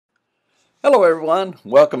Hello, everyone.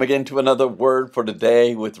 Welcome again to another Word for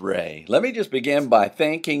Today with Ray. Let me just begin by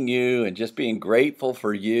thanking you and just being grateful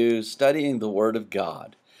for you studying the Word of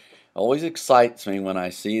God. It always excites me when I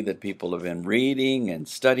see that people have been reading and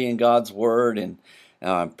studying God's Word, and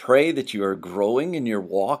pray that you are growing in your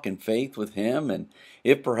walk and faith with Him. And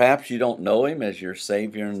if perhaps you don't know Him as your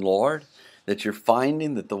Savior and Lord, that you're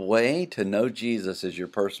finding that the way to know Jesus as your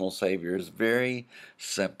personal Savior is very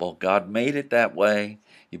simple. God made it that way.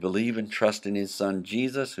 You believe and trust in His Son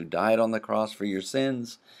Jesus, who died on the cross for your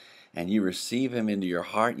sins, and you receive Him into your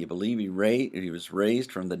heart. You believe He was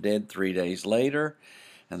raised from the dead 3 days later,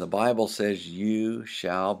 and the Bible says you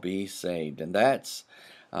shall be saved. And that's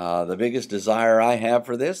the biggest desire I have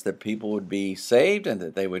for this, that people would be saved and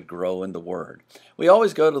that they would grow in the Word. We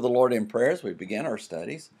always go to the Lord in prayer as we begin our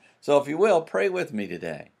studies. So if you will, pray with me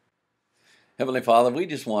today. Heavenly Father, we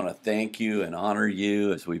just want to thank you and honor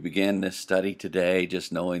you as we begin this study today,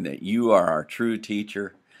 just knowing that you are our true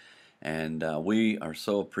teacher, and we are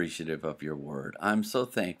so appreciative of your word. I'm so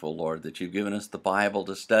thankful, Lord, that you've given us the Bible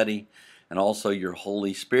to study, and also your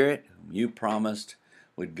Holy Spirit, whom you promised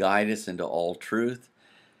would guide us into all truth,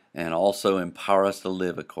 and also empower us to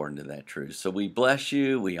live according to that truth. So we bless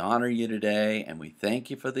you, we honor you today, and we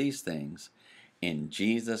thank you for these things. In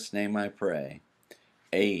Jesus' name I pray.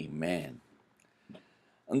 Amen.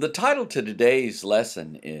 And the title to today's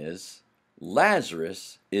lesson is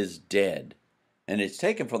Lazarus is Dead, and it's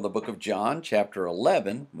taken from the book of John, chapter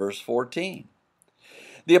 11, verse 14.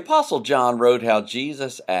 The Apostle John wrote how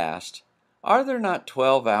Jesus asked, "Are there not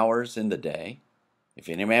 12 hours in the day? If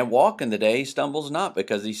any man walk in the day, he stumbles not,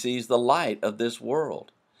 because he sees the light of this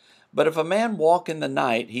world. But if a man walk in the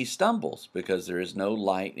night, he stumbles, because there is no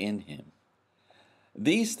light in him."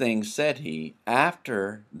 These things said he,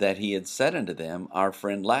 after that he had said unto them, Our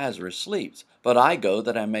friend Lazarus sleeps, but I go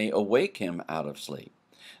that I may awake him out of sleep.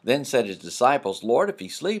 Then said his disciples, Lord, if he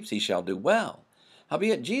sleeps, he shall do well.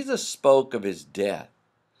 Howbeit Jesus spoke of his death,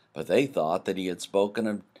 but they thought that he had spoken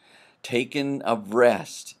of taking of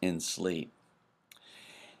rest in sleep.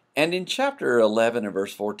 And in chapter 11 and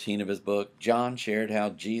verse 14 of his book, John shared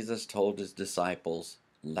how Jesus told his disciples,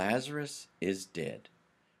 Lazarus is dead,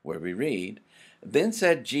 where we read, Then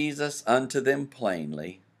said Jesus unto them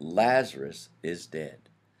plainly, Lazarus is dead.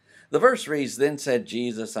 The verse reads, Then said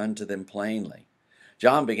Jesus unto them plainly.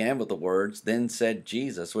 John began with the words, Then said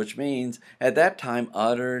Jesus, which means at that time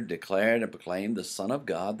uttered, declared, and proclaimed the Son of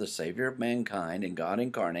God, the Savior of mankind, and God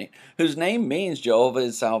incarnate, whose name means Jehovah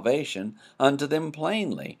is salvation, unto them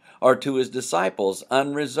plainly, or to his disciples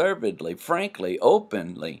unreservedly, frankly,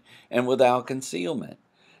 openly, and without concealment.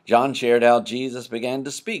 John shared how Jesus began to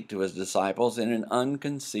speak to his disciples in an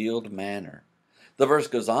unconcealed manner. The verse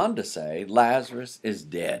goes on to say, Lazarus is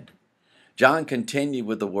dead. John continued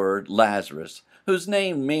with the word Lazarus, whose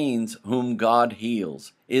name means whom God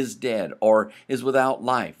heals, is dead, or is without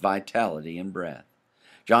life, vitality, and breath.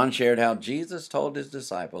 John shared how Jesus told his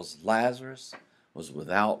disciples Lazarus was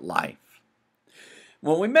without life.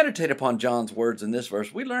 When we meditate upon John's words in this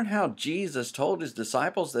verse, we learn how Jesus told his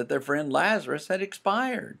disciples that their friend Lazarus had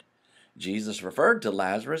expired. Jesus referred to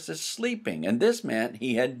Lazarus as sleeping, and this meant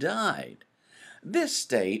he had died. This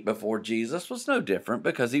state before Jesus was no different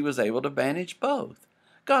because he was able to manage both.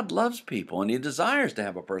 God loves people, and he desires to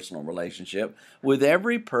have a personal relationship with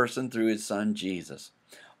every person through his Son Jesus.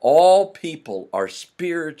 All people are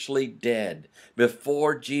spiritually dead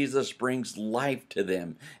before Jesus brings life to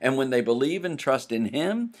them. And when they believe and trust in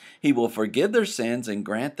him, he will forgive their sins and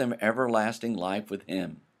grant them everlasting life with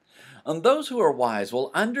him. And those who are wise will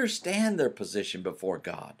understand their position before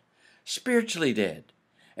God, spiritually dead,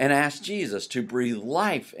 and ask Jesus to breathe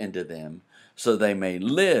life into them so they may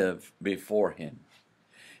live before him.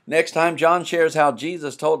 Next time, John shares how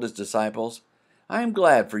Jesus told his disciples, I am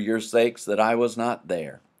glad for your sakes that I was not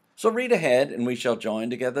there. So read ahead, and we shall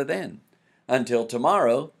join together then. Until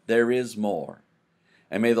tomorrow, there is more.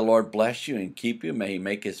 And may the Lord bless you and keep you. May he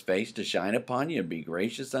make his face to shine upon you and be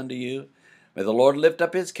gracious unto you. May the Lord lift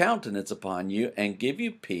up his countenance upon you and give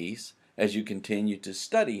you peace as you continue to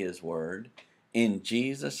study his word. In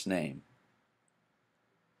Jesus' name,